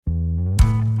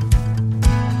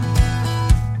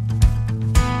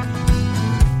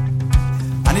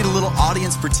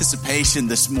audience participation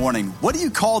this morning. What do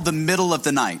you call the middle of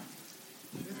the night?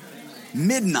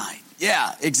 Midnight.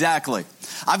 Yeah, exactly.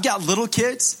 I've got little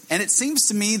kids, and it seems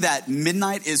to me that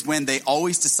midnight is when they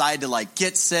always decide to like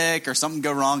get sick or something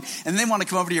go wrong, and they want to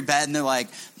come over to your bed, and they're like,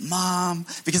 Mom,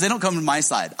 because they don't come to my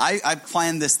side. I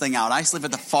planned this thing out. I sleep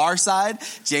at the far side.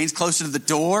 Jane's closer to the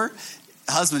door.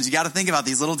 Husbands, you got to think about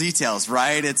these little details,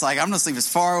 right? It's like, I'm going to sleep as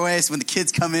far away, so when the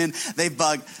kids come in, they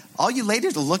bug. All you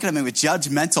ladies are looking at me with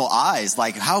judgmental eyes,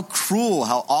 like how cruel,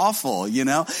 how awful, you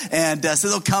know? And so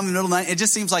they'll come in the middle of the night. It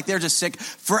just seems like they're just sick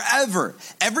forever.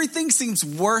 Everything seems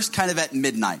worse kind of at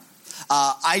midnight.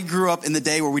 I grew up in the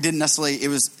day where we didn't necessarily, it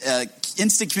was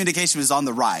instant communication was on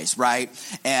the rise, right?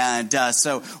 And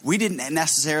so we didn't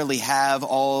necessarily have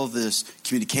all this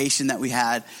communication that we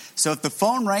had. So if the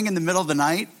phone rang in the middle of the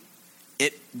night,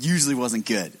 it usually wasn't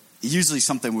good. Usually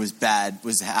something was bad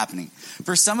was happening.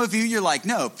 For some of you, you're like,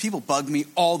 no, people bug me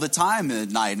all the time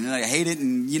at night, and I hate it,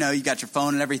 and you know, you got your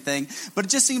phone and everything. But it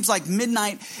just seems like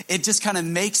midnight, it just kind of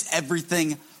makes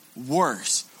everything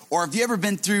worse. Or have you ever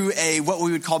been through what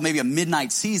we would call maybe a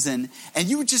midnight season, and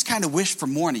you would just kind of wish for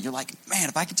morning? You're like, man,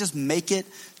 if I could just make it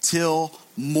till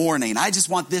morning. I just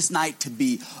want this night to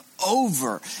be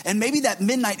over. And maybe that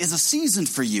midnight is a season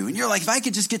for you. And you're like, if I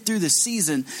could just get through this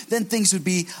season, then things would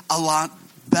be a lot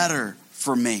better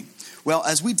for me. Well,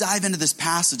 as we dive into this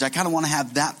passage, I kind of want to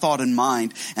have that thought in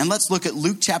mind. And let's look at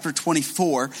Luke chapter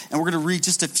 24, and we're going to read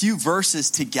just a few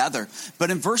verses together. But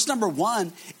in verse number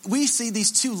 1, we see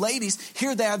these two ladies.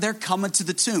 Here they are, they're coming to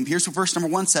the tomb. Here's what verse number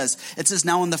 1 says. It says,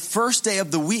 now on the first day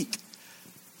of the week,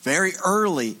 very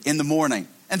early in the morning.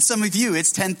 And some of you,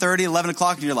 it's 10:30, 11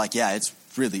 o'clock, and you're like, yeah, it's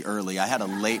really early. I had a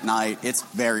late night. It's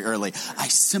very early. I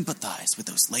sympathize with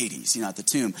those ladies, at the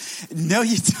tomb. No,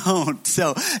 you don't.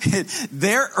 So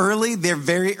they're early. They're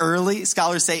very early.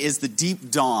 Scholars say is the deep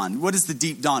dawn. What is the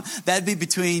deep dawn? That'd be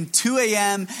between 2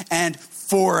 a.m. and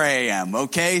 4 a.m.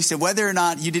 Okay. So whether or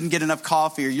not you didn't get enough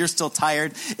coffee or you're still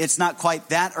tired, it's not quite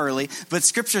that early. But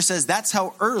scripture says that's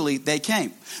how early they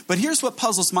came. But here's what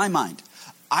puzzles my mind.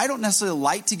 I don't necessarily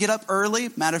like to get up early.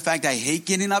 Matter of fact, I hate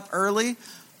getting up early.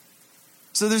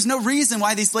 So there's no reason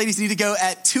why these ladies need to go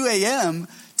at 2 a.m.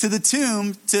 to the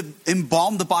tomb to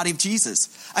embalm the body of Jesus.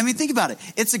 I mean, think about it.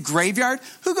 It's a graveyard.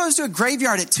 Who goes to a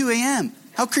graveyard at 2 a.m.?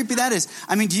 How creepy that is.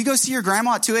 I mean, do you go see your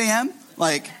grandma at 2 a.m.?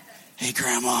 Like, hey,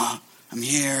 grandma, I'm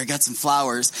here. I got some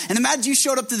flowers. And imagine you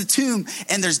showed up to the tomb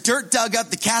and there's dirt dug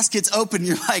up. The casket's open.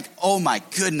 You're like, oh, my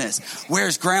goodness,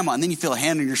 where's grandma? And then you feel a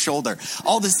hand on your shoulder.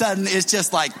 All of a sudden, it's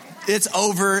just like, it's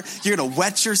over. You're going to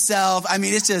wet yourself. I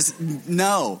mean, it's just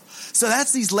no. So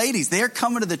that's these ladies. They're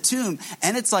coming to the tomb,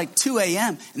 and it's like 2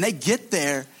 a.m., and they get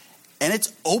there, and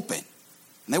it's open.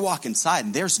 And they walk inside,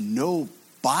 and there's no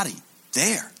body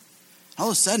there. All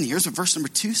of a sudden, here's what verse number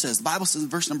 2 says. The Bible says in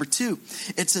verse number 2,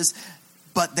 it says,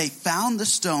 but they found the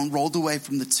stone rolled away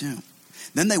from the tomb.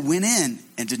 Then they went in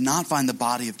and did not find the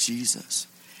body of Jesus.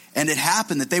 And it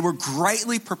happened that they were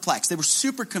greatly perplexed. They were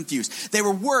super confused. They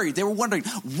were worried. They were wondering,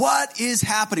 what is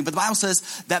happening? But the Bible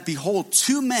says that, behold,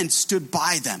 2 men stood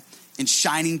by them in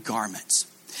shining garments.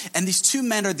 And these 2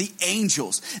 men are the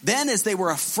angels. Then as they were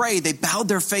afraid, they bowed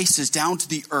their faces down to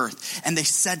the earth. And they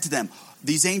said to them,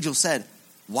 these angels said,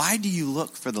 why do you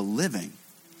look for the living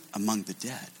among the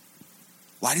dead?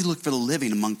 Why do you look for the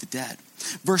living among the dead?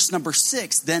 Verse number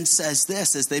 6 then says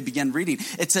this as they begin reading.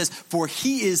 It says, for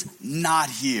he is not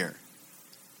here,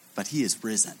 but he is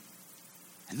risen.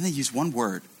 And then they use one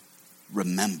word,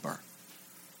 remember.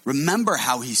 Remember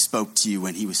how he spoke to you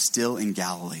when he was still in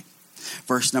Galilee.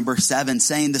 Verse number 7,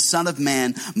 saying, the Son of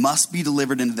Man must be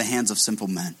delivered into the hands of sinful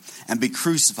men and be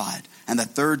crucified, and the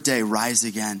 3rd day rise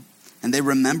again. And they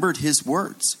remembered his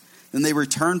words. Then they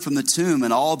returned from the tomb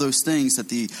and all those things that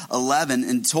the 11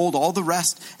 and told all the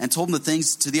rest and told them the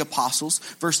things to the apostles.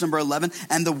 Verse number 11,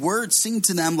 and the words seemed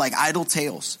to them like idle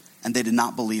tales, and they did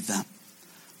not believe them.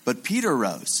 But Peter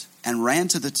rose and ran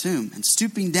to the tomb, and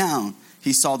stooping down,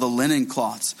 he saw the linen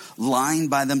cloths lying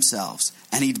by themselves,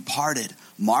 and he departed,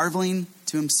 marveling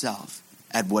to himself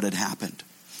at what had happened.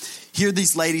 Here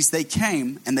these ladies, they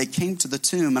came to the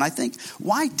tomb. And I think,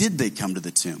 why did they come to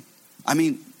the tomb? I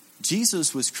mean,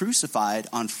 Jesus was crucified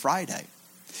on Friday.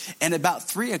 And about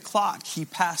 3 o'clock, he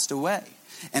passed away.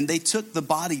 And they took the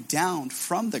body down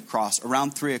from the cross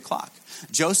around 3 o'clock.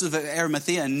 Joseph of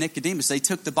Arimathea and Nicodemus, they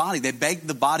took the body. They begged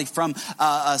the body from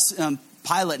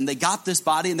Pilate, and they got this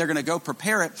body and they're going to go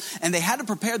prepare it. And they had to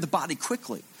prepare the body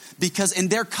quickly because in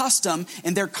their custom,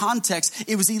 in their context,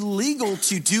 it was illegal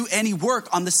to do any work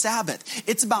on the Sabbath.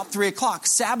 It's about 3:00.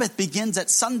 Sabbath begins at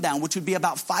sundown, which would be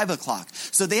about 5:00.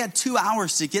 So they had 2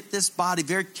 hours to get this body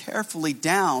very carefully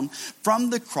down from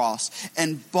the cross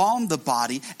and embalm the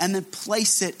body and then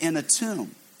place it in a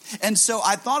tomb. And so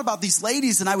I thought about these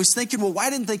ladies and I was thinking, well, why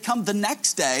didn't they come the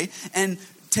next day and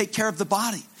take care of the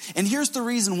body? And here's the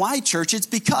reason why, church. It's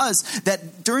because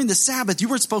that during the Sabbath, you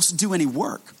weren't supposed to do any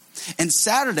work. And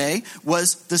Saturday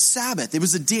was the Sabbath. It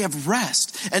was a day of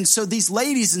rest. And so these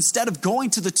ladies, instead of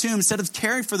going to the tomb, instead of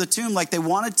caring for the tomb like they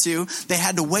wanted to, they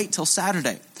had to wait till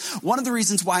Saturday. One of the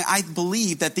reasons why I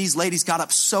believe that these ladies got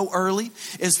up so early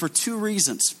is for 2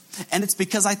 reasons. And it's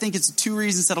because I think it's 2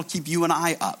 reasons that'll keep you and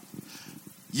I up.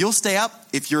 You'll stay up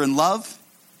if you're in love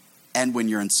and when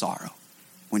you're in sorrow,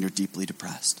 when you're deeply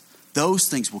depressed. Those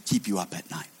things will keep you up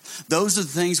at night. Those are the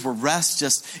things where rest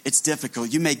it's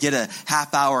difficult. You may get a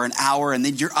half hour, an hour, and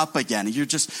then you're up again. And you're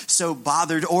just so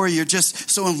bothered, or you're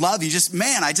just so in love.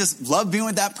 I just love being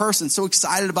with that person. So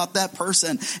excited about that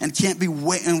person and can't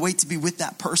wait to be with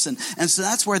that person. And so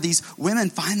that's where these women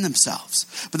find themselves.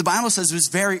 But the Bible says it was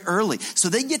very early. So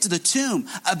they get to the tomb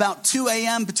about 2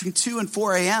 a.m., between 2 and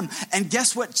 4 a.m. And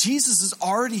guess what? Jesus is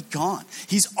already gone.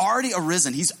 He's already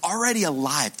arisen. He's already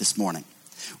alive this morning,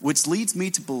 which leads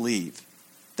me to believe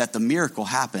that the miracle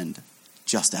happened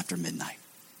just after midnight.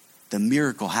 The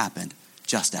miracle happened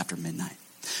just after midnight.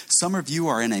 Some of you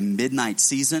are in a midnight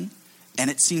season,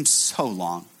 and it seems so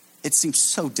long. It seems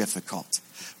so difficult.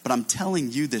 But I'm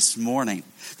telling you this morning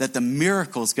that the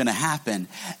miracle is going to happen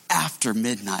after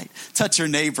midnight. Touch your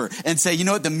neighbor and say, you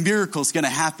know what? The miracle is going to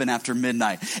happen after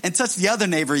midnight. And touch the other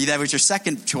neighbor, that was your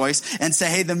second choice, and say,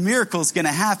 hey, the miracle is going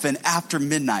to happen after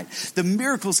midnight. The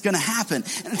miracle is going to happen,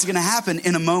 and it's going to happen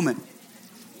in a moment.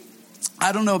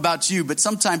 I don't know about you, but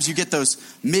sometimes you get those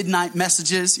midnight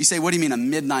messages. You say, what do you mean a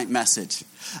midnight message?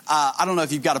 I don't know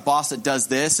if you've got a boss that does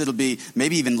this. It'll be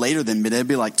maybe even later than midnight. It'll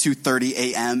be like 2:30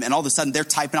 a.m. And all of a sudden they're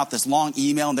typing out this long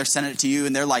email and they're sending it to you.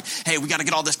 And they're like, hey, we got to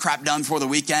get all this crap done before the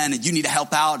weekend. And you need to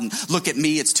help out. And look at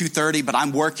me. It's 2:30, but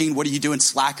I'm working. What are you doing,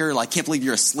 slacker? Like, can't believe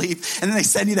you're asleep. And then they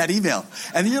send you that email.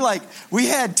 And then you're like, we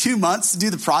had 2 months to do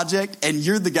the project. And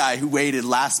you're the guy who waited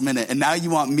last minute. And now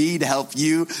you want me to help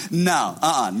you? No,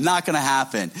 not going to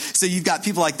happen. So you've got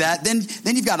people like that. Then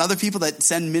you've got other people that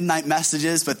send midnight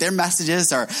messages, but their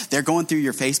messages they're going through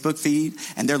your Facebook feed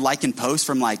and they're liking posts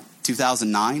from like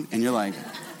 2009. And you're like,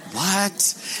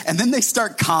 what? And then they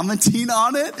start commenting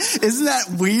on it. Isn't that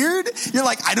weird? You're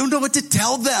like, I don't know what to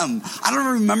tell them. I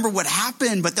don't remember what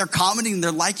happened, but they're commenting,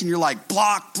 they're liking. You're like,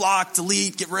 block,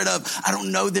 delete, get rid of. I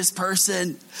don't know this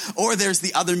person. Or there's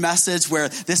the other message where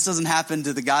this doesn't happen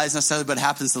to the guys necessarily, but it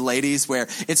happens to ladies, where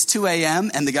it's 2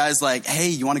 a.m. and the guy's like, hey,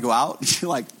 you want to go out? And you're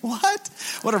like, what?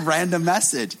 What a random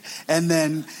message. And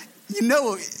then, you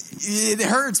know, it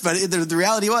hurts, but the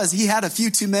reality was he had a few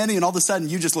too many, and all of a sudden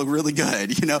you just look really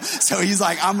good, you know? So he's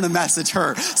like, I'm going to message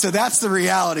her. So that's the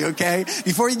reality, okay?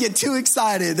 Before you get too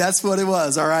excited, that's what it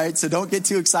was, all right? So don't get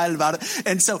too excited about it.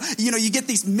 And so, you know, you get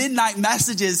these midnight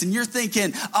messages and you're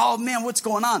thinking, oh man, what's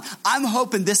going on? I'm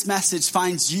hoping this message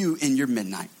finds you in your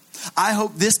midnight. I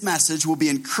hope this message will be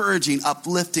encouraging,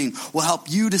 uplifting, will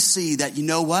help you to see that, you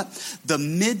know what? The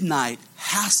midnight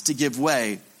has to give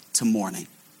way to morning.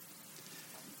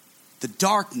 The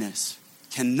darkness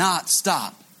cannot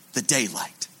stop the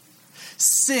daylight.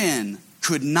 Sin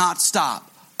could not stop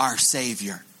our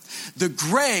Savior. The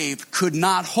grave could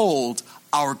not hold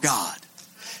our God.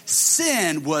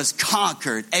 Sin was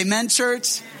conquered. Amen,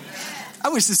 church? I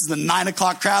wish this is the 9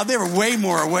 o'clock crowd. They were way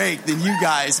more awake than you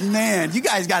guys. Man, you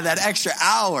guys got that extra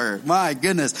hour. My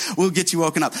goodness. We'll get you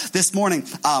woken up. This morning,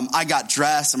 I got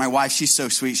dressed, and my wife, she's so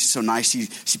sweet. She's so nice.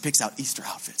 She picks out Easter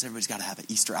outfits. Everybody's got to have an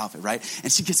Easter outfit, right?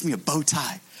 And she gets me a bow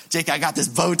tie. Jake, I got this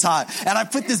bow tie. And I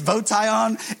put this bow tie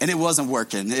on, and it wasn't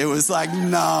working. It was like,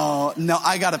 no,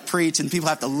 I got to preach, and people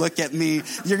have to look at me.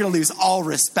 You're going to lose all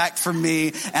respect for me.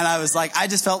 And I was like, I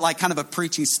just felt like kind of a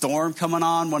preaching storm coming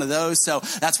on, one of those. So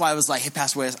that's why I was like, hey,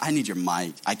 Pastor Wes, I need your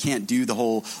mic. I can't do the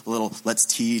whole little let's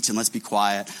teach and let's be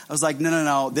quiet. I was like,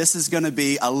 no. This is going to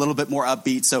be a little bit more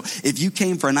upbeat. So if you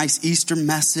came for a nice Easter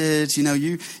message, you know,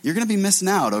 you're going to be missing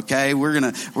out, okay? We're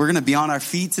going to be on our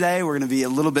feet today. We're going to be a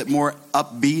little bit more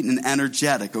upbeat and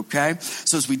energetic, okay?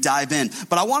 So as we dive in.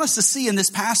 But I want us to see in this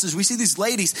passage, we see these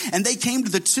ladies, and they came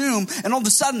to the tomb, and all of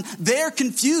a sudden, they're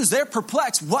confused. They're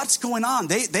perplexed. What's going on?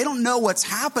 They don't know what's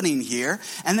happening here.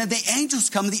 And then the angels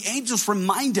come, and the angels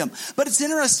remind them. But it's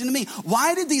interesting to me.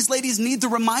 Why did these ladies need the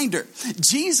reminder?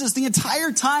 Jesus, the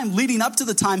entire time leading up to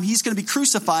the time he's going to be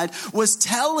crucified, was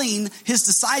telling his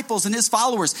disciples and his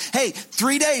followers, hey,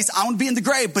 3 days, I want to be in the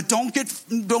grave, but don't get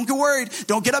worried.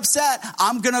 Don't get upset.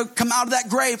 I'm going to come out of that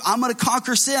grave. I'm going to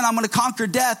conquer sin. I'm going to conquer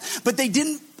death. But they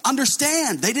didn't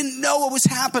understand. They didn't know what was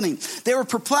happening. They were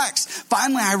perplexed.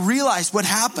 Finally, I realized what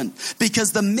happened,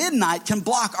 because the midnight can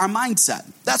block our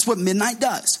mindset. That's what midnight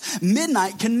does.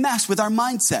 Midnight can mess with our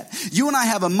mindset. You and I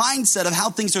have a mindset of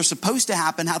how things are supposed to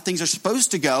happen, how things are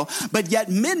supposed to go, but yet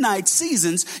midnight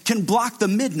seasons can block the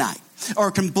midnight,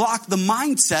 or can block the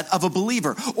mindset of a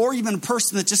believer, or even a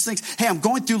person that just thinks, hey, I'm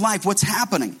going through life, what's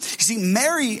happening? You see,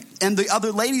 Mary and the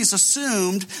other ladies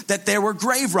assumed that there were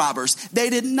grave robbers.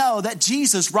 They didn't know that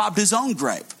Jesus robbed his own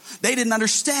grave. They didn't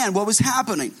understand what was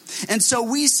happening. And so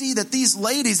we see that these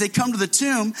ladies, they come to the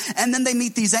tomb and then they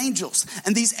meet these angels.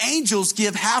 And these angels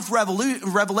give half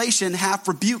revelation, half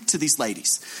rebuke to these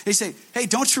ladies. They say, hey,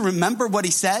 don't you remember what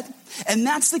he said? And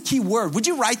that's the key word. Would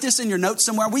you write this in your notes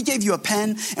somewhere? We gave you a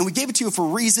pen and we gave it to you for a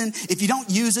reason. If you don't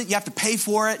use it, you have to pay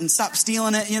for it and stop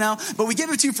stealing it, But we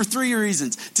gave it to you for 3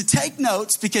 reasons. To take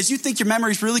notes because you think your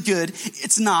memory is really good.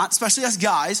 It's not, especially us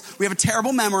guys. We have a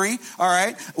terrible memory, all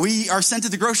right? We are sent to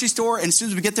the grocery store, and as soon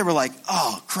as we get there, we're like,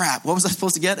 oh, crap. What was I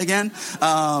supposed to get again?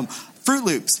 Fruit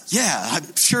Loops. Yeah,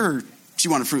 I'm sure she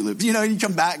wanted Fruit Loops. You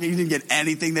come back and you didn't get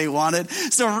anything they wanted.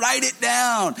 So write it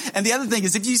down. And the other thing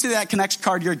is, if you see that connection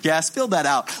card, you're a guest, fill that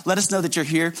out. Let us know that you're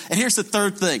here. And here's the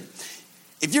third thing.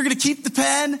 If you're going to keep the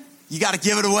pen, you got to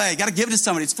give it away. You got to give it to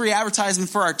somebody. It's free advertisement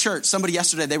for our church. Somebody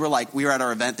yesterday, they were like, we were at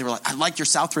our event. They were like, I like your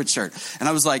Southridge shirt. And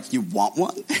I was like, you want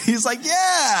one? He's like,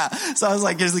 yeah. So I was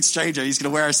like, here's the stranger. He's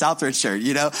going to wear a Southridge shirt.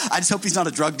 I just hope he's not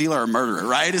a drug dealer or a murderer,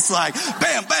 right? It's like,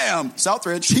 bam, bam,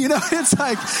 Southridge. It's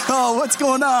like, oh, what's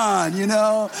going on?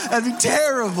 That'd be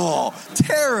terrible,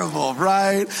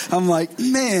 right? I'm like,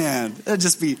 man,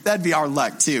 that'd be our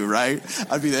luck too, right?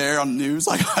 I'd be there on the news.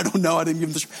 Like, I don't know. I didn't give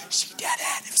him the shirt. She did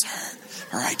it. It was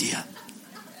her idea.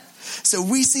 So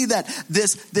we see that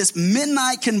this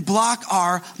midnight can block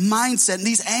our mindset. And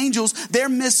these angels, they're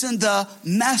missing the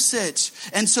message.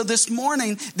 And so this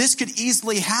morning, this could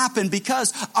easily happen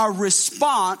because our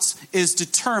response is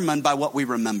determined by what we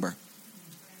remember.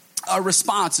 Our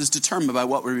response is determined by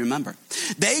what we remember.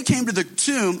 They came to the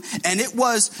tomb and it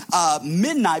was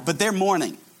midnight, but they're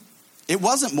mourning. It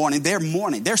wasn't morning. They're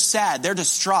mourning. They're sad. They're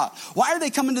distraught. Why are they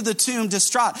coming to the tomb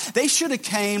distraught? They should have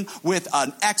came with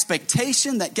an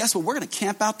expectation that, guess what? We're going to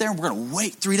camp out there and we're going to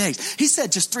wait 3 days. He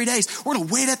said just 3 days. We're going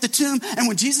to wait at the tomb. And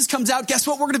when Jesus comes out, guess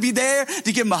what? We're going to be there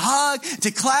to give him a hug,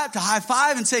 to clap, to high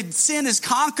five and say sin is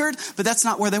conquered. But that's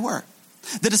not where they were.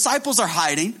 The disciples are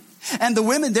hiding. And the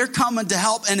women, they're coming to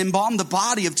help and embalm the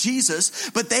body of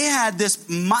Jesus. But they had this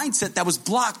mindset that was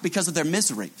blocked because of their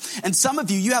misery. And some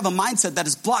of you, you have a mindset that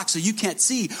is blocked so you can't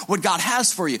see what God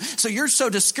has for you. So you're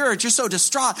so discouraged, you're so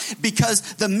distraught because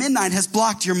the midnight has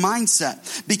blocked your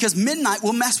mindset. Because midnight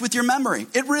will mess with your memory.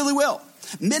 It really will.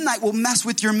 Midnight will mess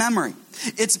with your memory.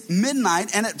 It's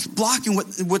midnight and it's blocking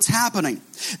what's happening.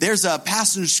 There's a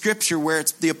passage of scripture where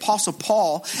it's the Apostle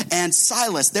Paul and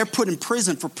Silas. They're put in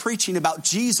prison for preaching about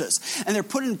Jesus. And they're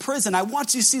put in prison. I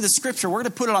want you to see the scripture. We're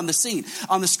going to put it on the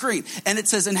screen. And it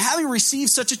says, and having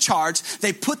received such a charge,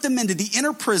 they put them into the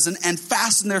inner prison and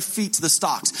fastened their feet to the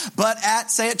stocks. But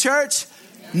say it, church.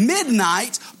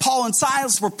 Midnight, Paul and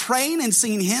Silas were praying and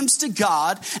singing hymns to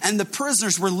God, and the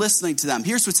prisoners were listening to them.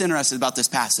 Here's what's interesting about this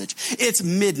passage. It's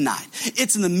midnight.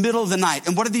 It's in the middle of the night.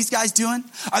 And what are these guys doing?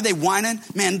 Are they whining?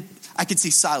 Man, I could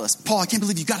see Silas. Paul, I can't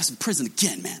believe you got us in prison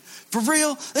again, man. For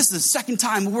real? This is the second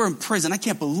time we're in prison. I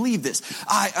can't believe this.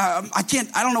 I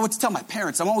don't know what to tell my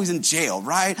parents. I'm always in jail,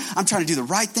 right? I'm trying to do the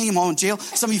right thing. I'm all in jail.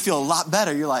 Some of you feel a lot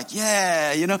better. You're like,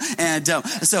 yeah, And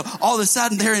so all of a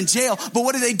sudden they're in jail. But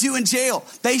what do they do in jail?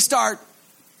 They start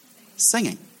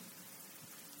singing.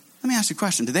 Let me ask you a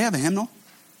question. Did they have a hymnal?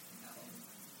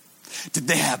 Did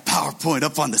they have PowerPoint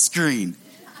up on the screen?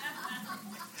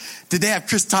 Did they have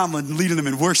Chris Tomlin leading them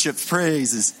in worship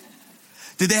praises?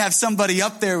 Did they have somebody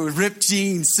up there with ripped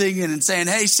jeans singing and saying,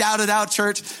 hey, shout it out,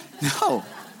 church? No,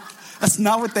 that's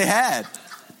not what they had.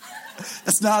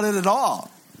 That's not it at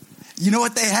all. You know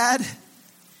what they had?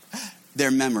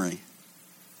 Their memory.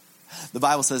 The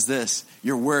Bible says this,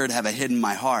 your word have I hidden in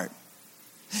my heart.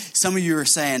 Some of you are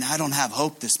saying, I don't have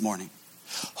hope this morning.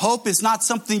 Hope is not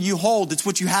something you hold. It's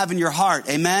what you have in your heart.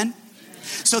 Amen?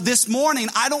 So this morning,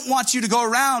 I don't want you to go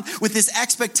around with this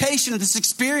expectation of this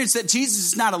experience that Jesus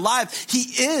is not alive.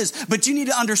 He is, but you need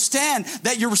to understand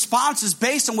that your response is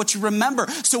based on what you remember.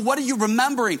 So what are you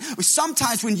remembering?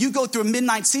 Sometimes when you go through a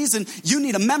midnight season, you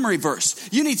need a memory verse.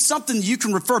 You need something you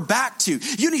can refer back to.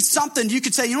 You need something you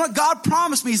could say, you know what? God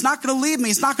promised me he's not going to leave me.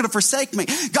 He's not going to forsake me.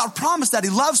 God promised that he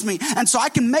loves me. And so I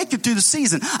can make it through the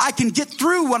season. I can get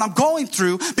through what I'm going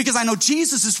through because I know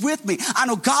Jesus is with me. I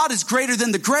know God is greater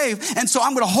than the grave. And so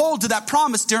I'm going to hold to that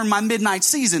promise during my midnight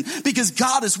season because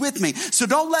God is with me. So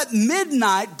don't let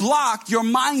midnight block your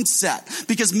mindset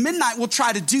because midnight will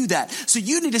try to do that. So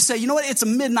you need to say, you know what? It's a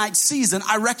midnight season.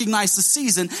 I recognize the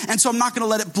season. And so I'm not going to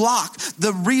let it block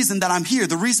the reason that I'm here,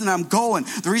 the reason I'm going,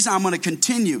 the reason I'm going to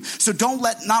continue. So don't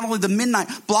let not only the midnight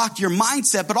block your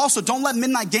mindset, but also don't let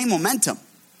midnight gain momentum.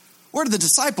 Where are the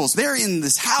disciples? They're in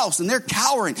this house and they're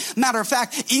cowering. Matter of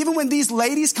fact, even when these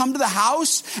ladies come to the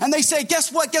house and they say,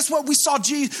 guess what? Guess what? We saw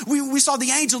Jesus. We saw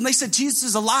the angel and they said, Jesus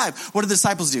is alive. What do the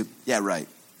disciples do? Yeah, right.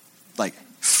 Like,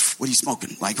 what are you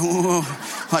smoking? Like,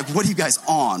 what are you guys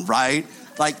on? Right?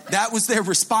 Like that was their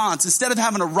response. Instead of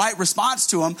having a right response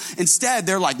to them, instead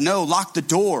they're like, no, lock the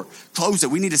door, close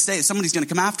it. We need to stay. Somebody's going to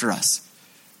come after us.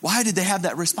 Why did they have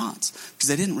that response? Because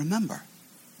they didn't remember.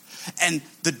 And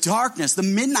the darkness, the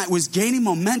midnight was gaining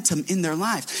momentum in their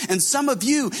life. And some of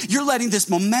you, you're letting this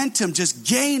momentum just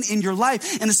gain in your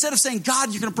life. And instead of saying, God,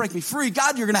 you're going to break me free.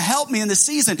 God, you're going to help me in this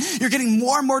season. You're getting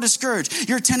more and more discouraged.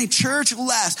 You're attending church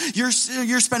less.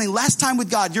 You're spending less time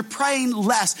with God. You're praying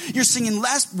less. You're singing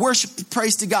less worship and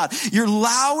praise to God. You're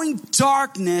allowing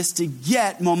darkness to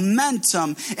get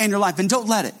momentum in your life. And don't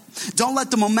let it. Don't let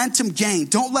the momentum gain.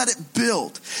 Don't let it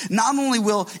build. Not only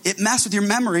will it mess with your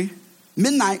memory,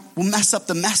 midnight will mess up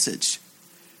the message.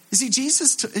 You see,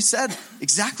 Jesus said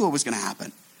exactly what was going to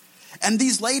happen. And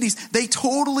these ladies, they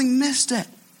totally missed it.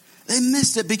 They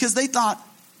missed it because they thought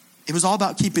it was all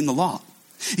about keeping the law.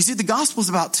 You see, the gospel is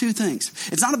about two things.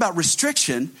 It's not about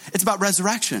restriction. It's about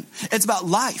resurrection. It's about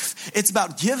life. It's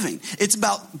about giving. It's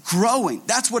about growing.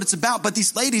 That's what it's about. But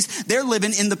these ladies, they're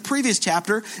living in the previous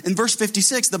chapter. In verse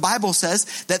 56, the Bible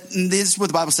says that, this is what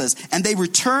the Bible says, and they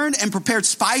returned and prepared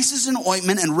spices and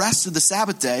ointment and rested the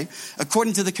Sabbath day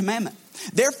according to the commandment.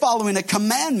 They're following a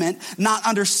commandment, not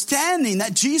understanding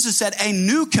that Jesus said, a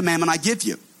new commandment I give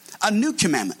you. A new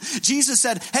commandment. Jesus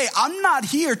said, hey, I'm not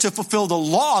here to fulfill the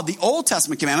law, the Old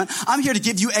Testament commandment. I'm here to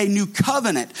give you a new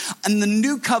covenant. And the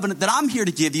new covenant that I'm here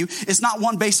to give you is not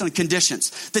one based on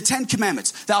conditions. The 10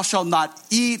 commandments, thou shalt not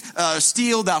eat,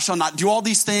 steal, thou shalt not do all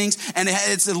these things. And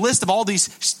it's a list of all these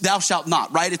thou shalt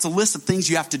not, right? It's a list of things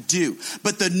you have to do.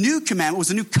 But the new commandment was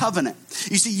a new covenant.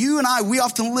 You see, you and I, we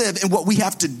often live in what we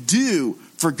have to do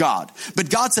for God.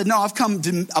 But God said, no, I've come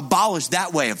to abolish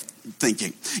that way of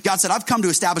thinking. God said, I've come to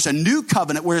establish a new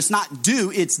covenant where it's not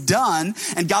do, it's done.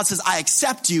 And God says, I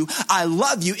accept you. I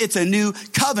love you. It's a new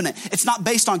covenant. It's not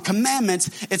based on commandments.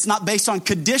 It's not based on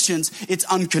conditions. It's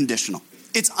unconditional.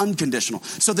 It's unconditional.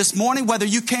 So this morning, whether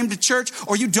you came to church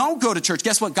or you don't go to church,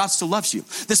 guess what? God still loves you.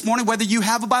 This morning, whether you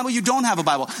have a Bible, you don't have a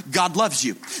Bible, God loves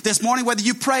you. This morning, whether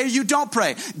you pray or you don't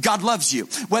pray, God loves you.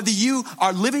 Whether you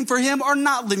are living for him or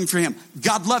not living for him,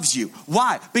 God loves you.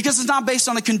 Why? Because it's not based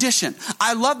on a condition.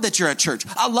 I love that you're at church.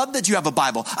 I love that you have a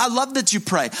Bible. I love that you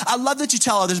pray. I love that you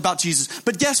tell others about Jesus.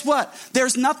 But guess what?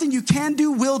 There's nothing you can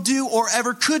do, will do, or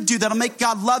ever could do that'll make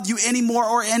God love you any more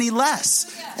or any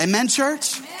less. Amen,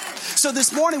 church? Amen. So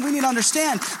this morning, we need to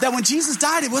understand that when Jesus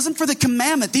died, it wasn't for the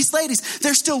commandment. These ladies,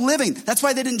 they're still living. That's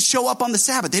why they didn't show up on the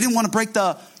Sabbath. They didn't want to break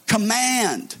the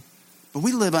command. But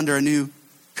we live under a new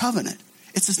covenant.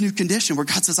 It's this new condition where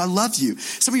God says, I love you.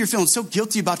 Some of you are feeling so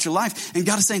guilty about your life. And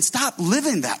God is saying, stop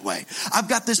living that way. I've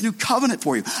got this new covenant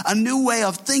for you. A new way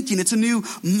of thinking. It's a new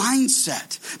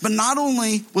mindset. But not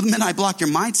only will midnight block your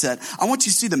mindset, I want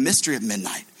you to see the mystery of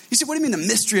midnight. You say, what do you mean the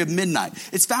mystery of midnight?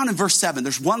 It's found in verse 7.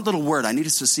 There's one little word. I need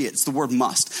us to see it. It's the word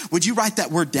must. Would you write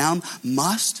that word down?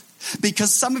 Must?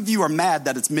 Because some of you are mad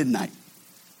that it's midnight.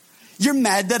 You're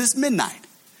mad that it's midnight.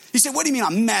 You say, what do you mean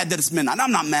I'm mad that it's midnight?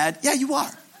 I'm not mad. Yeah, you are.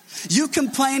 You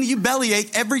complain, you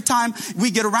bellyache every time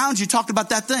we get around you talking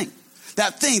about that thing.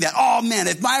 That thing that, oh man,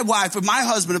 if my wife, if my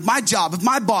husband, if my job, if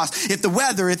my boss, if the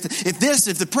weather, if this,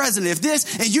 if the president, if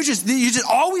this, and you just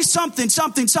always something, and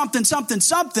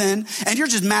you're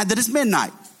just mad that it's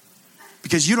midnight.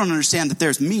 Because you don't understand that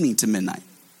there's meaning to midnight.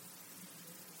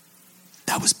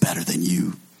 That was better than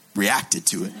you reacted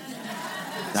to it.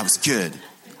 That was good.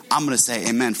 I'm going to say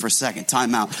amen for a second.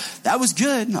 Time out. That was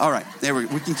good. All right.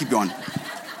 We can keep going.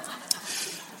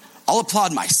 I'll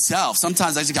applaud myself.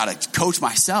 Sometimes I just got to coach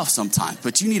myself sometimes.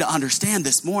 But you need to understand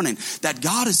this morning that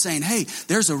God is saying, hey,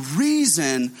 there's a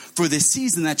reason for this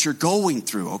season that you're going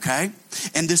through, okay?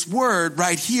 And this word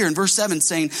right here in verse 7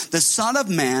 saying, the Son of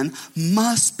Man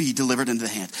must be delivered into the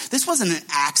hand. This wasn't an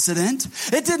accident.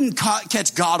 It didn't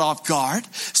catch God off guard.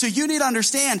 So you need to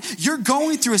understand, you're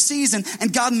going through a season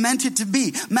and God meant it to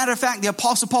be. Matter of fact, the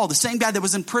Apostle Paul, the same guy that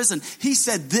was in prison, he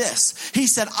said this. He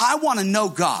said, I want to know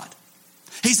God.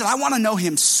 He said, I want to know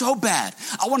him so bad.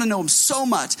 I want to know him so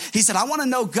much. He said, I want to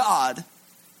know God.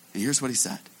 And here's what he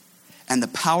said. And the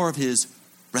power of his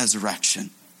resurrection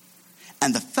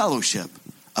and the fellowship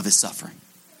of his suffering.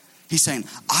 He's saying,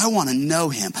 I want to know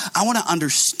him. I want to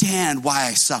understand why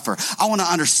I suffer. I want to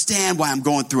understand why I'm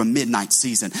going through a midnight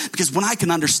season. Because when I can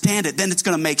understand it, then it's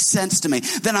going to make sense to me.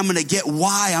 Then I'm going to get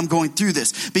why I'm going through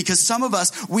this. Because some of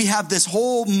us, we have this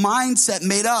whole mindset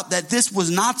made up that this was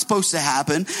not supposed to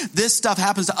happen. This stuff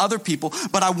happens to other people.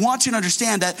 But I want you to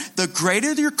understand that the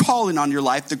greater your calling on your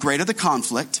life, the greater the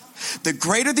conflict, the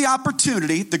greater the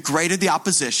opportunity, the greater the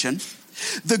opposition,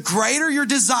 the greater your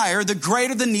desire, the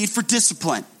greater the need for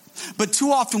discipline. But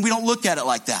too often we don't look at it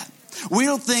like that. We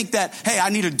don't think that, hey, I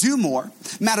need to do more.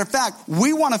 Matter of fact,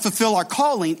 we want to fulfill our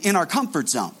calling in our comfort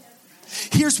zone.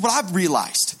 Here's what I've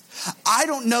realized. I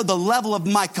don't know the level of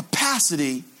my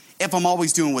capacity if I'm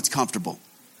always doing what's comfortable.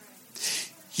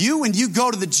 When you go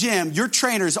to the gym, your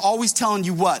trainer is always telling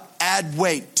you what? Add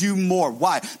weight, do more.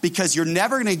 Why? Because you're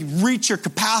never going to reach your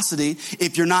capacity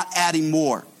if you're not adding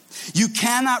more. You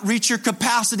cannot reach your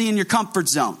capacity in your comfort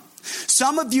zone.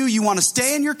 Some of you want to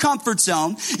stay in your comfort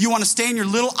zone. You want to stay in your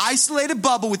little isolated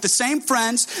bubble with the same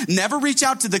friends. Never reach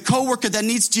out to the coworker that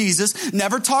needs Jesus.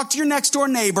 Never talk to your next door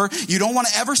neighbor. You don't want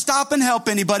to ever stop and help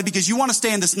anybody because you want to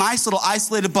stay in this nice little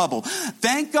isolated bubble.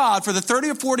 Thank God for the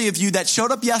 30 or 40 of you that showed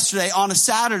up yesterday on a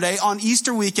Saturday on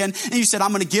Easter weekend and you said,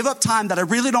 I'm going to give up time that I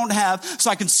really don't have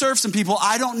so I can serve some people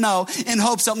I don't know in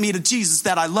hopes of meet a Jesus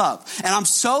that I love. And I'm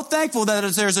so thankful that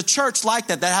there's a church like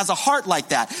that has a heart like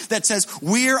that says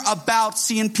we're about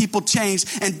seeing people change,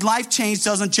 and life change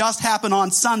doesn't just happen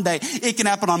on Sunday. It can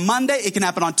happen on Monday, it can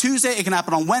happen on Tuesday, it can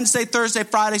happen on Wednesday, Thursday,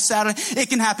 Friday, Saturday. It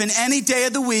can happen any day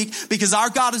of the week because our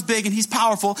God is big and he's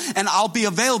powerful, and I'll be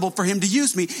available for him to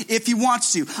use me if he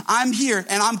wants to. I'm here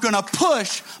and I'm going to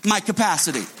push my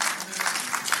capacity.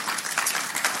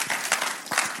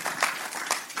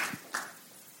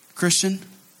 Christian,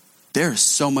 there is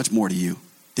so much more to you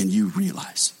than you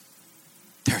realize.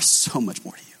 There is so much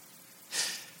more to you.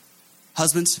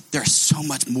 Husbands, there's so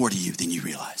much more to you than you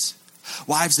realize.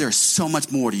 Wives, there's so much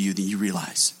more to you than you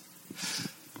realize.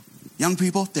 Young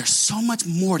people, there's so much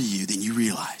more to you than you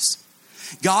realize.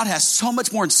 God has so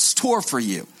much more in store for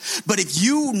you. But if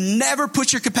you never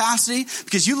push your capacity,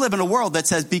 because you live in a world that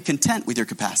says be content with your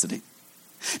capacity.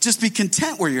 Just be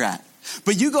content where you're at.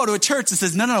 But you go to a church that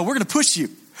says, no, we're going to push you.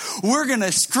 We're going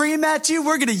to scream at you.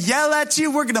 We're going to yell at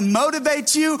you. We're going to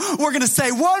motivate you. We're going to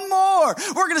say one more.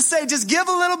 We're going to say just give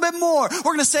a little bit more.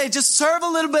 We're going to say just serve a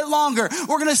little bit longer.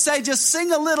 We're going to say just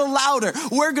sing a little louder.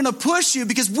 We're going to push you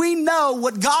because we know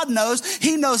what God knows.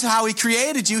 He knows how he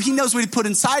created you. He knows what he put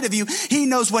inside of you. He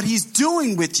knows what he's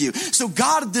doing with you. So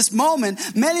God, at this moment,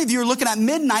 many of you are looking at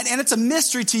midnight and it's a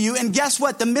mystery to you. And guess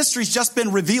what? The mystery's just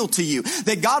been revealed to you.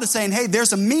 That God is saying, hey,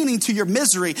 there's a meaning to your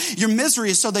misery. Your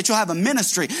misery is so that you'll have a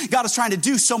ministry. God is trying to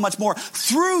do so much more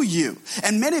through you.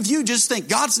 And many of you just think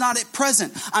God's not at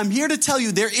present. I'm here to tell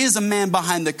you there is a man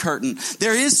behind the curtain.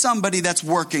 There is somebody that's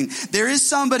working. There is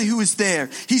somebody who is there.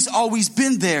 He's always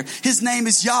been there. His name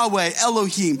is Yahweh,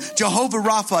 Elohim, Jehovah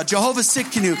Rapha, Jehovah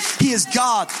Sitkanu. He is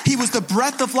God. He was the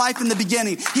breath of life in the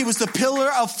beginning. He was the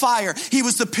pillar of fire. He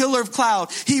was the pillar of cloud.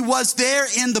 He was there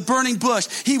in the burning bush.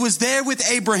 He was there with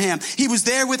Abraham. He was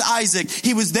there with Isaac.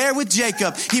 He was there with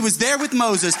Jacob. He was there with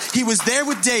Moses. He was there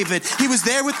with David. He was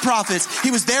there with prophets.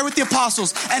 He was there with the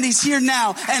apostles. And he's here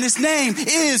now. And his name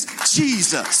is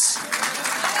Jesus.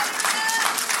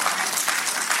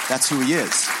 That's who he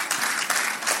is.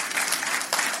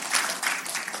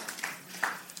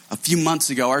 A few months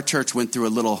ago, our church went through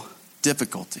a little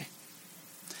difficulty.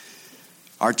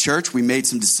 Our church, we made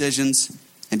some decisions,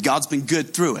 and God's been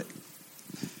good through it.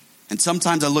 And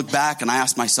sometimes I look back and I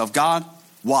ask myself, God,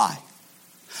 why?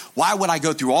 Why would I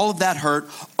go through all of that hurt,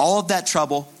 all of that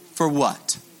trouble, for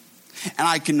what? And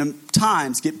I can at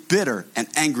times get bitter and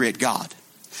angry at God.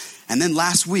 And then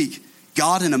last week,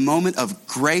 God, in a moment of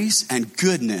grace and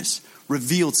goodness,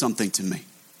 revealed something to me.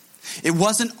 It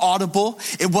wasn't audible.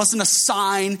 It wasn't a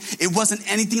sign. It wasn't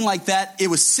anything like that. It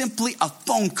was simply a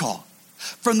phone call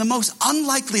from the most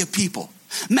unlikely of people.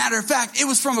 Matter of fact, it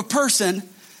was from a person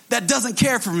that doesn't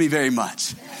care for me very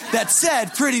much, that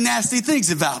said pretty nasty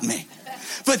things about me.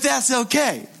 But that's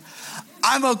okay.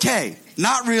 I'm okay.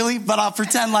 Not really, but I'll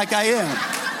pretend like I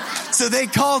am. So they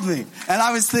called me, and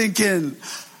I was thinking,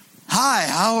 hi,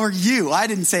 how are you? I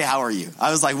didn't say, how are you?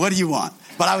 I was like, what do you want?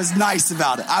 But I was nice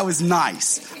about it. I was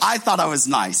nice. I thought I was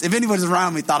nice. If anybody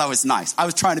around me thought I was nice, I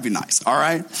was trying to be nice, all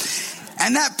right?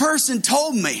 And that person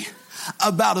told me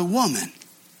about a woman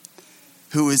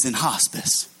who is in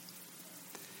hospice.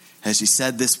 As she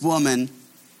said, this woman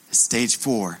is stage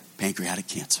 4 pancreatic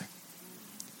cancer.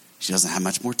 She doesn't have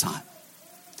much more time.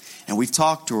 And we've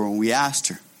talked to her and we asked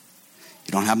her,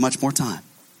 you don't have much more time.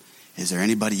 Is there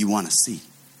anybody you want to see?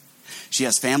 She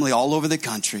has family all over the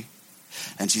country.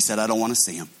 And she said, I don't want to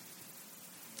see him.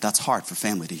 That's hard for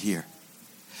family to hear.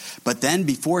 But then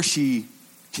before she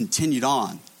continued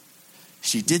on,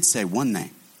 she did say one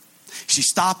name. She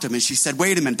stopped him and she said,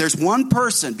 wait a minute, there's one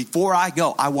person before I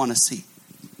go I want to see.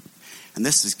 And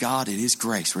this is God in his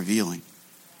grace revealing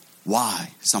why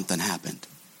something happened.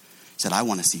 He said, I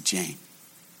want to see Jane.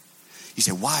 You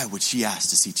say, why would she ask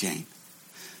to see Jane?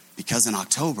 Because in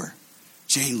October,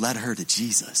 Jane led her to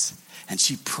Jesus. And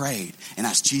she prayed and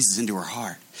asked Jesus into her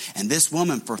heart. And this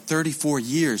woman for 34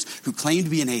 years who claimed to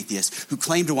be an atheist, who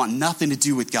claimed to want nothing to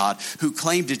do with God, who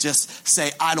claimed to just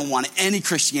say, I don't want any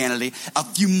Christianity. A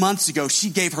few months ago, she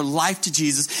gave her life to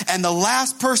Jesus. And the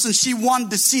last person she wanted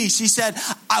to see, she said,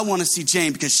 I want to see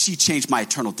Jane because she changed my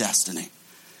eternal destiny.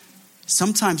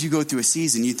 Sometimes you go through a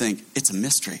season, you think it's a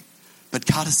mystery. But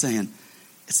God is saying,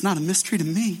 it's not a mystery to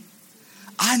me.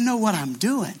 I know what I'm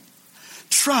doing.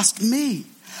 Trust me.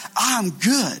 I'm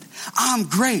good. I'm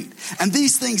great. And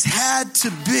these things had to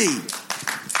be.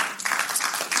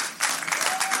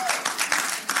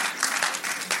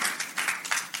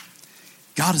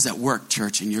 God is at work,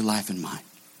 church, in your life and mine.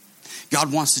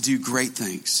 God wants to do great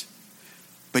things.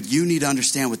 But you need to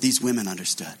understand what these women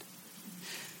understood.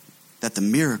 That the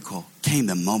miracle came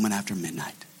the moment after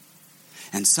midnight.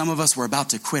 And some of us were about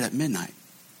to quit at midnight.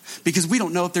 Because we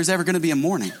don't know if there's ever going to be a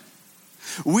morning.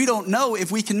 We don't know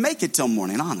if we can make it till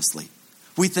morning, honestly.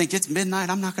 We think it's midnight,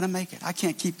 I'm not going to make it. I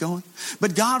can't keep going.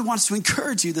 But God wants to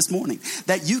encourage you this morning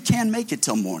that you can make it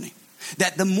till morning.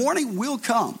 That the morning will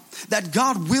come. That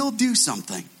God will do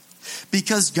something.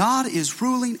 Because God is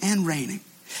ruling and reigning.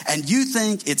 And you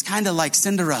think it's kind of like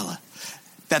Cinderella.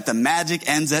 That the magic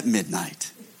ends at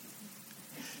midnight.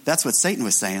 That's what Satan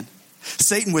was saying.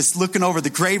 Satan was looking over the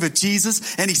grave of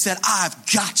Jesus and he said, I've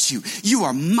got you. You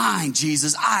are mine,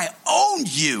 Jesus. I own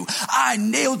you. I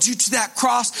nailed you to that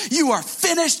cross. You are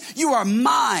finished. You are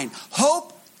mine.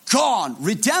 Hope gone.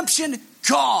 Redemption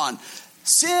gone.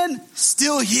 Sin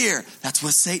still here. That's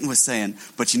what Satan was saying.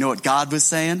 But you know what God was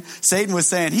saying? Satan was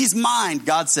saying, he's mine.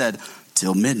 God said,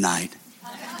 till midnight.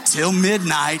 Till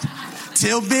midnight.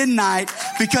 Till midnight,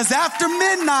 because after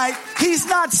midnight, he's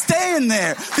not staying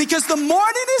there because the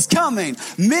morning is coming.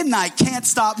 Midnight can't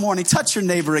stop morning. Touch your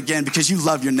neighbor again because you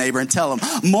love your neighbor and tell him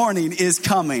morning is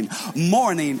coming.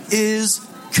 Morning is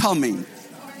coming.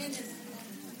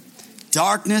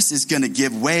 Darkness is going to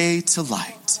give way to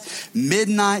light.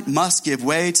 Midnight must give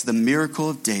way to the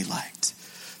miracle of daylight.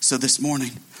 So this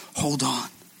morning, hold on.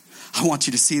 I want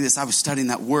you to see this. I was studying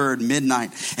that word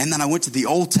midnight, and then I went to the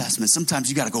Old Testament. Sometimes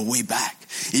you got to go way back,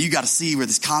 and you got to see where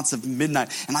this concept of midnight.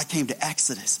 And I came to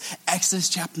Exodus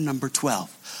chapter number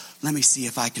 12. Let me see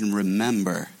if I can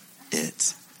remember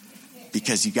it,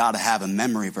 because you got to have a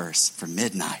memory verse for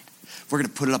midnight. We're going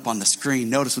to put it up on the screen.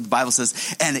 Notice what the Bible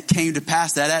says. And it came to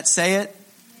pass that say it,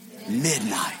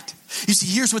 midnight. You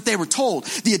see, here's what they were told.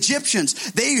 The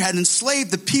Egyptians, they had enslaved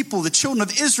the people, the children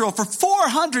of Israel, for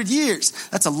 400 years.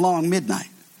 That's a long midnight.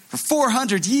 For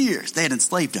 400 years, they had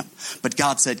enslaved them. But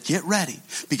God said, get ready,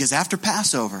 because after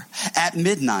Passover, at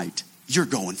midnight, you're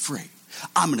going free.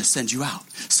 I'm going to send you out.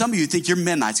 Some of you think your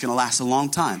midnight's going to last a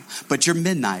long time, but your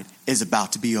midnight is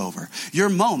about to be over. Your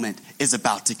moment is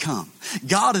about to come.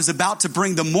 God is about to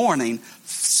bring the morning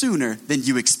sooner than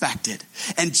you expected.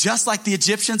 And just like the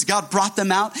Egyptians, God brought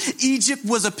them out. Egypt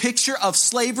was a picture of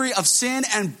slavery, of sin,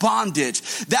 and bondage.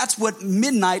 That's what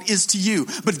midnight is to you.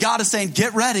 But God is saying,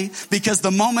 get ready, because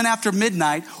the moment after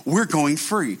midnight, we're going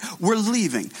free. We're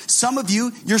leaving. Some of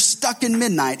you, you're stuck in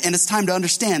midnight, and it's time to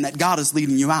understand that God is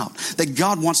leading you out, that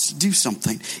God wants to do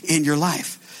something in your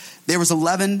life. There was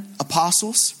 11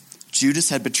 apostles. Judas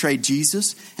had betrayed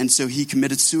Jesus, and so he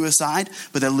committed suicide,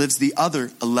 but there lives the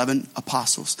other 11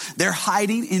 apostles. They're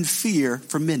hiding in fear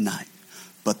for midnight,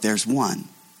 but there's one.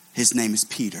 His name is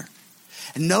Peter.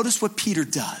 And notice what Peter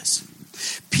does.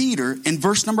 Peter, in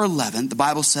verse number 11, the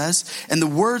Bible says, and the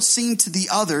words seemed to the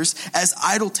others as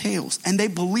idle tales, and they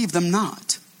believed them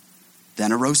not.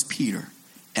 Then arose Peter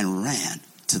and ran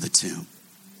to the tomb.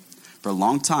 For a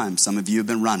long time, some of you have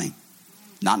been running.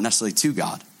 Not necessarily to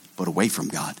God, but away from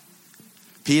God.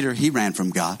 Peter, he ran from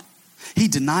God. He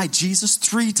denied Jesus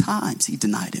 3 times. He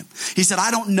denied him. He said,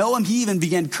 I don't know him. He even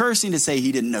began cursing to say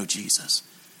he didn't know Jesus.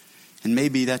 And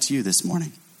maybe that's you this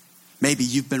morning. Maybe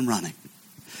you've been running.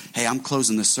 Hey, I'm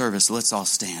closing the service. Let's all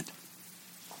stand.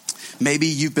 Maybe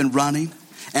you've been running,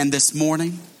 and this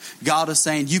morning, God is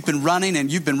saying you've been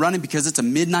running because it's a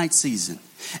midnight season.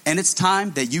 And it's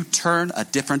time that you turn a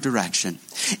different direction.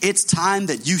 It's time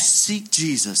that you seek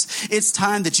Jesus. It's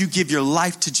time that you give your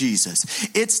life to Jesus.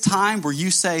 It's time where you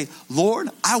say, Lord,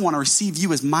 I want to receive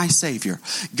you as my Savior.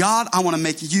 God, I want to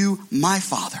make you my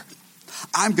Father.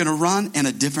 I'm going to run in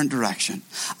a different direction.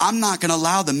 I'm not going to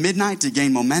allow the midnight to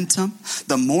gain momentum.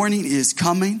 The morning is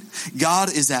coming.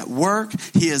 God is at work.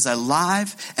 He is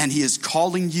alive, and he is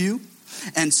calling you.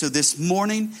 And so this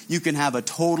morning, you can have a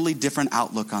totally different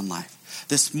outlook on life.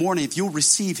 This morning, if you'll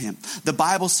receive him, the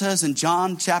Bible says in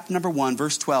John chapter number 1,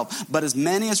 verse 12, but as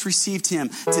many as received him,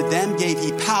 to them gave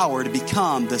he power to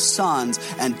become the sons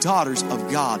and daughters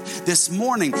of God. This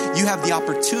morning, you have the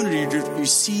opportunity to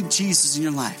receive Jesus in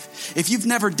your life. If you've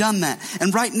never done that,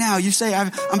 and right now you say,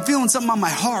 I'm feeling something on my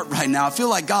heart right now. I feel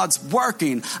like God's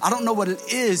working. I don't know what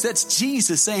it is. That's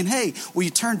Jesus saying, hey, will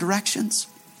you turn directions?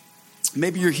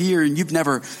 Maybe you're here and you've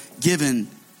never given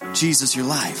Jesus your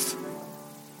life.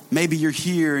 Maybe you're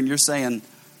here and you're saying,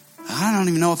 I don't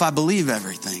even know if I believe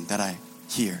everything that I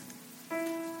hear.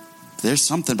 There's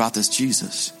something about this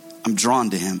Jesus. I'm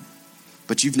drawn to him,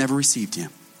 but you've never received him.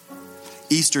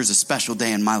 Easter is a special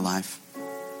day in my life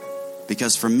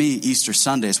because for me, Easter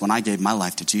Sunday is when I gave my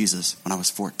life to Jesus when I was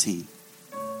 14.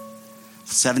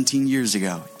 17 years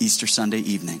ago, Easter Sunday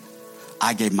evening,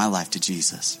 I gave my life to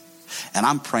Jesus. And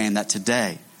I'm praying that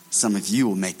today, some of you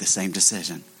will make the same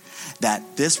decision.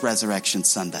 That this Resurrection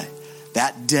Sunday,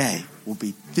 that day will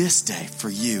be this day for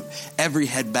you. Every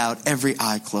head bowed, every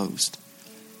eye closed.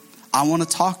 I want to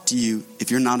talk to you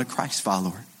if you're not a Christ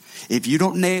follower. If you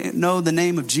don't know the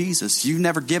name of Jesus, you've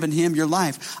never given him your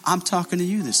life, I'm talking to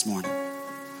you this morning.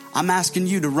 I'm asking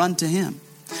you to run to him.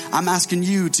 I'm asking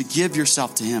you to give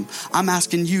yourself to him. I'm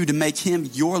asking you to make him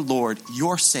your Lord,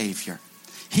 your Savior.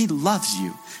 He loves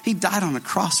you. He died on a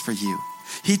cross for you.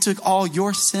 He took all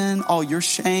your sin, all your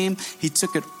shame. He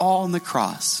took it all on the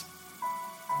cross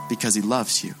because he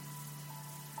loves you.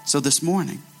 So this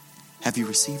morning, have you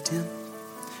received him?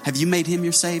 Have you made him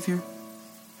your Savior?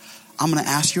 I'm going to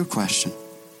ask you a question.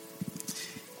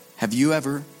 Have you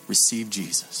ever received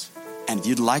Jesus? And if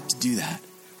you'd like to do that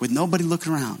with nobody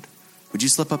looking around, would you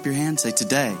slip up your hand and say,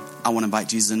 today, I want to invite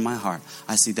Jesus in my heart.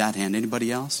 I see that hand. Anybody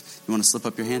else? You want to slip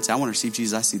up your hand? Say, I want to receive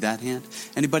Jesus. I see that hand.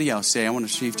 Anybody else? Say, I want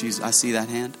to receive Jesus. I see that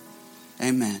hand.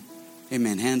 Amen.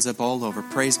 Amen. Hands up all over.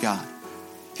 Praise God.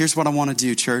 Here's what I want to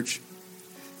do, church.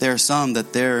 There are some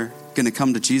that they're going to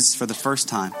come to Jesus for the first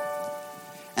time.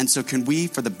 And so can we,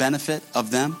 for the benefit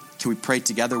of them, can we pray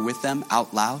together with them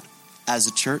out loud as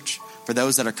a church? For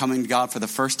those that are coming to God for the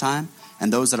first time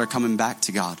and those that are coming back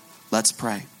to God, let's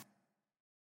pray.